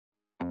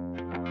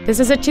This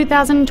is a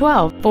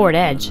 2012 Ford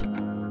Edge.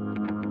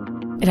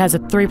 It has a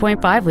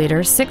 3.5-liter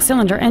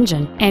 6-cylinder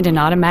engine and an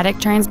automatic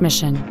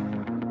transmission.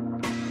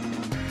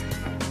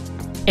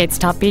 Its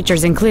top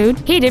features include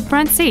heated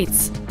front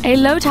seats, a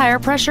low tire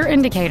pressure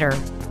indicator,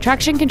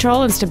 traction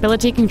control and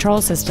stability control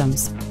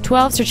systems,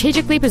 12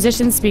 strategically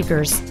positioned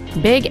speakers,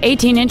 big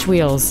 18-inch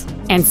wheels,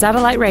 and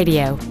satellite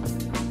radio.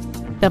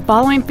 The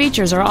following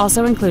features are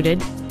also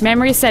included: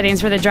 memory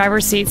settings for the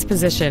driver's seat's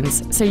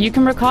positions, so you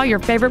can recall your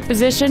favorite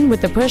position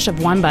with the push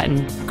of one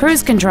button,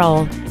 cruise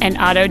control, an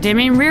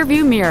auto-dimming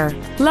rearview mirror,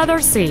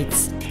 leather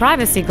seats,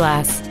 privacy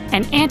glass,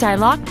 an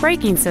anti-lock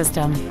braking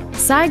system,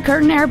 side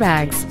curtain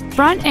airbags,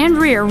 front and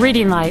rear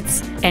reading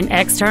lights, an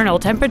external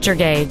temperature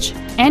gauge,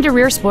 and a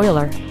rear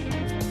spoiler.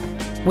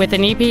 With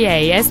an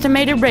EPA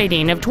estimated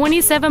rating of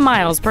 27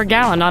 miles per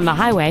gallon on the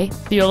highway,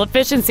 fuel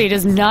efficiency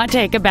does not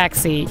take a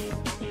backseat.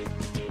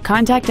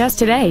 Contact us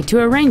today to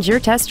arrange your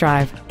test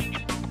drive.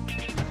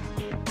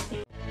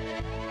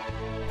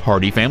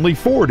 Hardy Family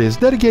Ford is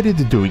dedicated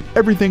to doing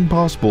everything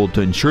possible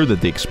to ensure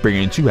that the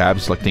experience you have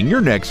selecting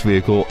your next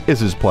vehicle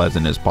is as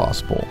pleasant as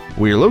possible.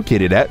 We are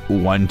located at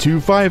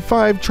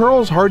 1255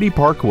 Charles Hardy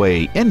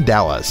Parkway in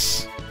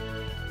Dallas.